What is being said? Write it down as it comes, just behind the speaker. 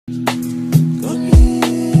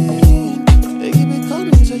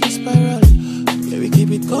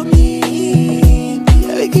it coming.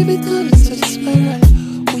 Yeah, we keep it coming, such a spiral.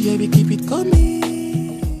 Oh yeah, we keep it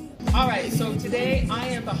coming. Alright, so today I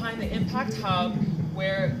am behind the Impact Hub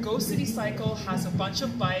where Go City Cycle has a bunch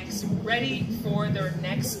of bikes ready for their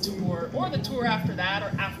next tour, or the tour after that,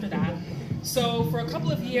 or after that. So for a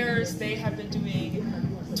couple of years they have been doing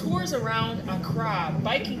tours around Accra,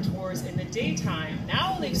 biking tours in the daytime.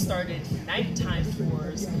 Now they've started nighttime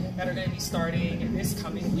tours that are going to be starting this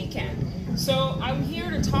coming weekend. So I'm here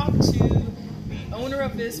to talk to the owner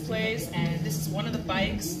of this place, and this is one of the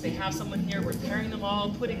bikes. They have someone here repairing them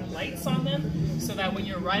all, putting lights on them so that when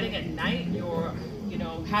you're riding at night, you're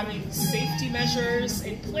having safety measures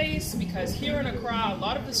in place, because here in Accra, a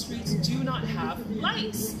lot of the streets do not have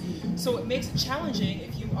lights. So it makes it challenging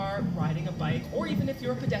if you are riding a bike, or even if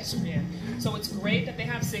you're a pedestrian. So it's great that they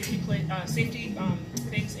have safety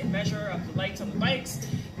things in measure of the lights on the bikes.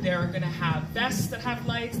 They're going to have vests that have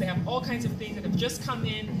lights. They have all kinds of things that have just come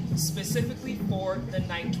in specifically for the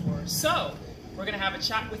night tour. So we're going to have a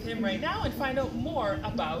chat with him right now and find out more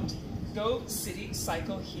about Go City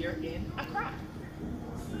Cycle here in Accra.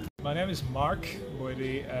 My name is Mark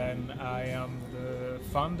Boydie, and I am the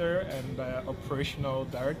founder and operational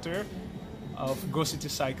director of Go City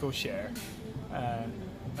Cycle Share.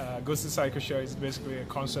 Go City Cycle Share is basically a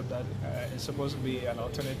concept that is supposed to be an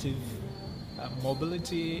alternative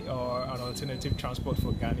mobility or an alternative transport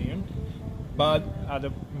for Ghanaian. But at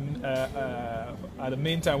the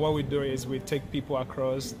meantime, what we do is we take people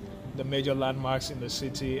across the major landmarks in the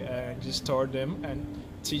city and just tour them and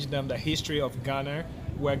teach them the history of Ghana,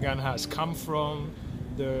 where Ghana has come from,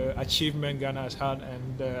 the achievement Ghana has had,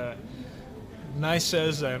 and the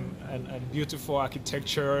nicest and beautiful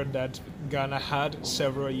architecture that Ghana had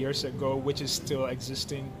several years ago, which is still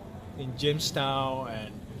existing in Jamestown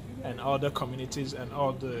and other communities, and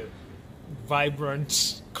all the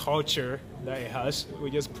vibrant culture that it has.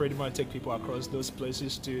 We just pretty much take people across those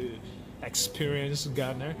places to experience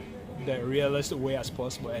Ghana the realest way as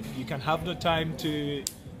possible. And you can have the time to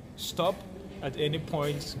stop at any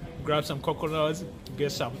point, grab some coconuts,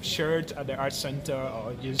 get some shirt at the art center,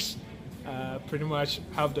 or just pretty much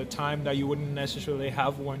have the time that you wouldn't necessarily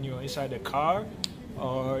have when you're inside a car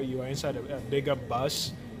or you are inside a bigger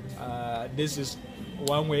bus. This is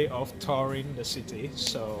one way of touring the city.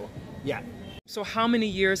 So yeah. So how many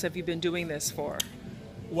years have you been doing this for?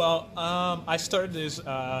 Well, I started this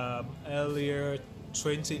earlier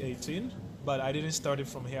 2018, but I didn't start it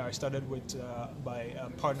from here. I started with by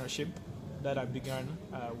a partnership that I began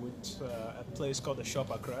with a place called the Shop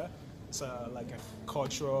Accra. It's like a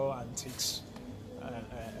cultural antiques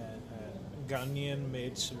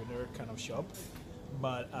Ghanaian-made souvenir kind of shop.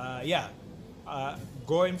 But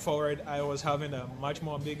going forward, I was having a much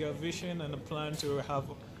more bigger vision and a plan to have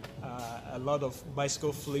a lot of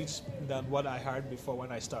bicycle fleets than what I had before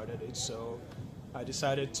when I started it. So I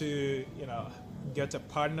decided to, get a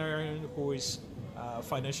partner who is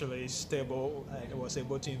financially stable and was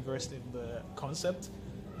able to invest in the concept.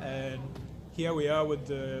 And here we are with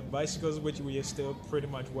the bicycles, which we are still pretty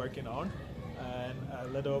much working on, and a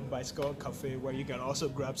little bicycle cafe where you can also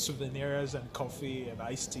grab souvenirs and coffee and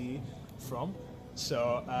iced tea from.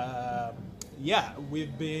 So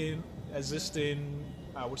we've been existing,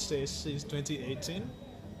 I would say, since 2018,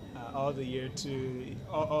 all the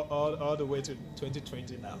way to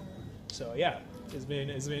 2020 now. So yeah, it's been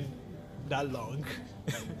that long.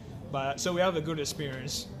 But so we have a good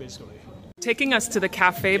experience basically. Taking us to the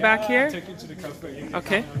cafe back here? Take you to the cafe.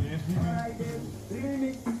 Okay.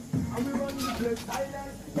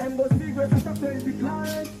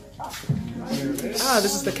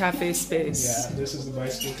 This is the cafe space. Yeah, this is the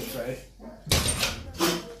bicycle cafe.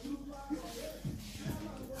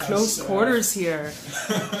 Close quarters here.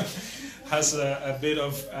 Has a bit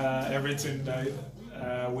of everything that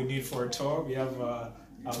we need for a tour. We have a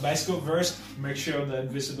bicycle verse. Make sure that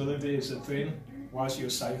visibility is a thing whilst you're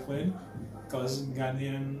cycling, because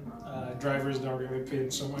Ghanaian drivers don't really pay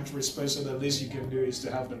so much respect, so the least you can do is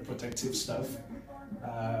to have the protective stuff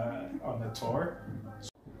on the tour.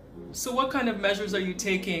 So what kind of measures are you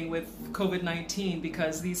taking with COVID-19?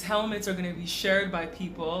 Because these helmets are going to be shared by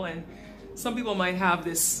people, and some people might have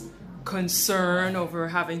this concern over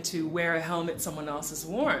having to wear a helmet someone else has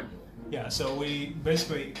worn. Yeah, so we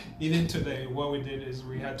basically, even today, what we did is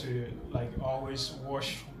we had to always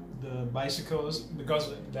wash the bicycles,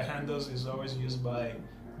 because the handles is always used by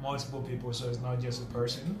multiple people, so it's not just a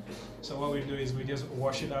person. So what we do is we just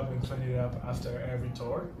wash it up and clean it up after every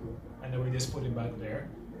tour, and then we just put it back there.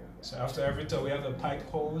 So after every tour, we have a pipe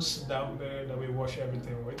hose down there that we wash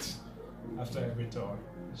everything with after every tour.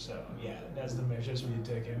 So yeah, that's the measures we're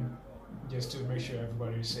taking. just to make sure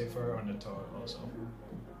everybody is safer on the tour also.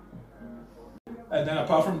 And then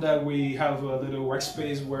apart from that, we have a little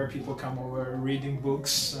workspace where people come over reading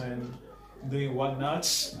books and doing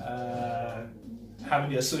whatnots,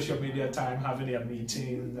 having their social media time, having their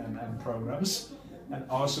meetings and programs. And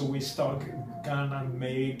also we stock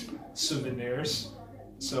Ghana-made souvenirs.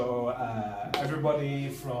 So everybody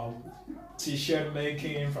from t-shirt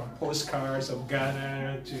making, from postcards of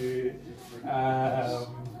Ghana to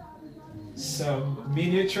some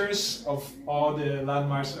miniatures of all the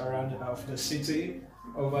landmarks around of the city.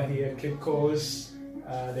 Over here, Cape Coast,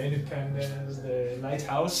 the Independence, the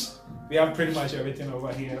Lighthouse. We have pretty much everything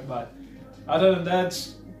over here. But other than that,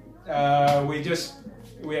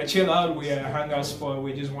 we are chill out. We are a hangout spot.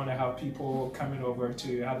 We just want to have people coming over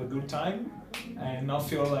to have a good time and not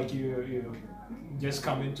feel like you just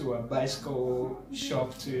come into a bicycle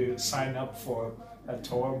shop to sign up for a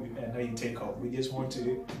tour and then you take off. We just want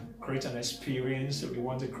to create an experience. We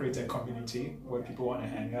want to create a community where people want to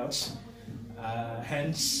hang out.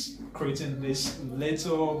 Hence, creating this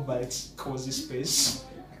little but cozy space.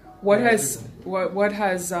 What has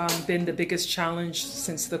been the biggest challenge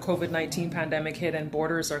since the COVID-19 pandemic hit and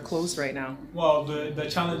borders are closed right now? Well, the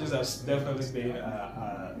challenges has definitely been,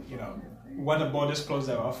 when the borders closed,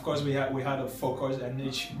 of course we had a focus, a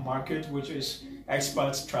niche market, which is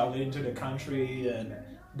expats traveling to the country and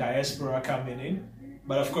diaspora coming in.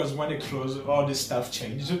 But of course, when it closed, all this stuff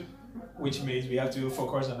changed, which means we have to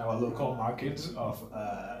focus on our local market of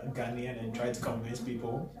Ghanaian and try to convince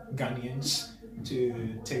people, Ghanaians,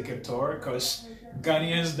 to take a tour, because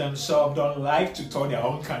Ghanaians themselves don't like to tour their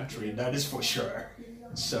own country, that is for sure.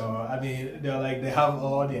 So I mean, they have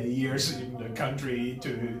all their years in the country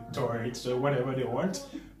to tour it, so whatever they want.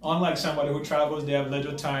 Unlike somebody who travels, they have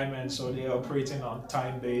little time, and so they're operating on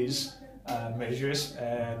time-based measures,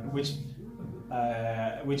 and which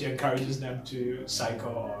encourages them to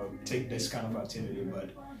cycle or take this kind of activity. But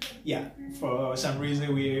yeah, for some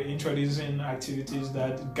reason we're introducing activities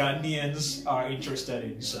that Ghanaians are interested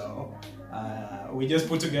in. So we just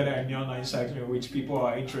put together a new online section which people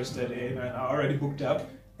are interested in and are already booked up,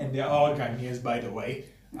 and they're all Ghanaians, by the way.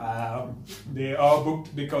 They all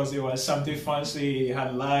booked because it was something fancy. It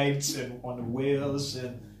had lights and on the wheels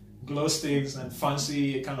and glow sticks and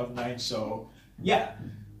fancy kind of night. So yeah,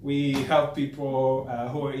 we have people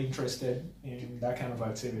who are interested in that kind of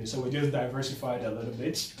activity. So we just diversified a little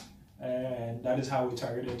bit, and that is how we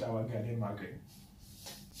targeted our Ghanaian market.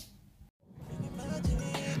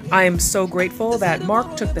 I am so grateful that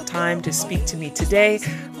Mark took the time to speak to me today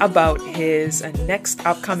about his next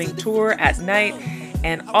upcoming tour at night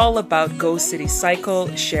and all about Go City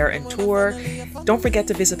Cycle, Share and Tour. Don't forget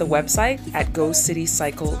to visit the website at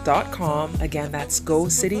gocitycycle.com. Again, that's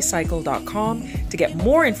gocitycycle.com to get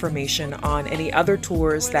more information on any other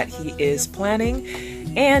tours that he is planning.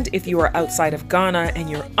 And if you are outside of Ghana and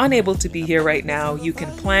you're unable to be here right now, you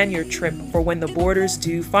can plan your trip for when the borders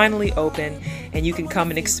do finally open and you can come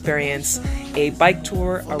and experience a bike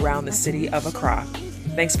tour around the city of Accra.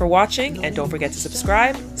 Thanks for watching, and don't forget to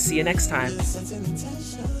subscribe. See you next time.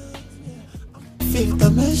 Fifth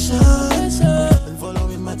dimension, and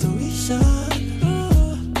following my tuition.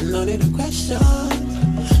 No need a question,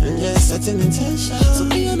 just setting intention. So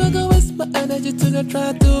me, I'm not gonna waste my energy to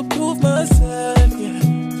try to prove myself. Yeah.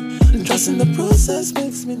 And trusting the process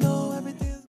makes me know everything.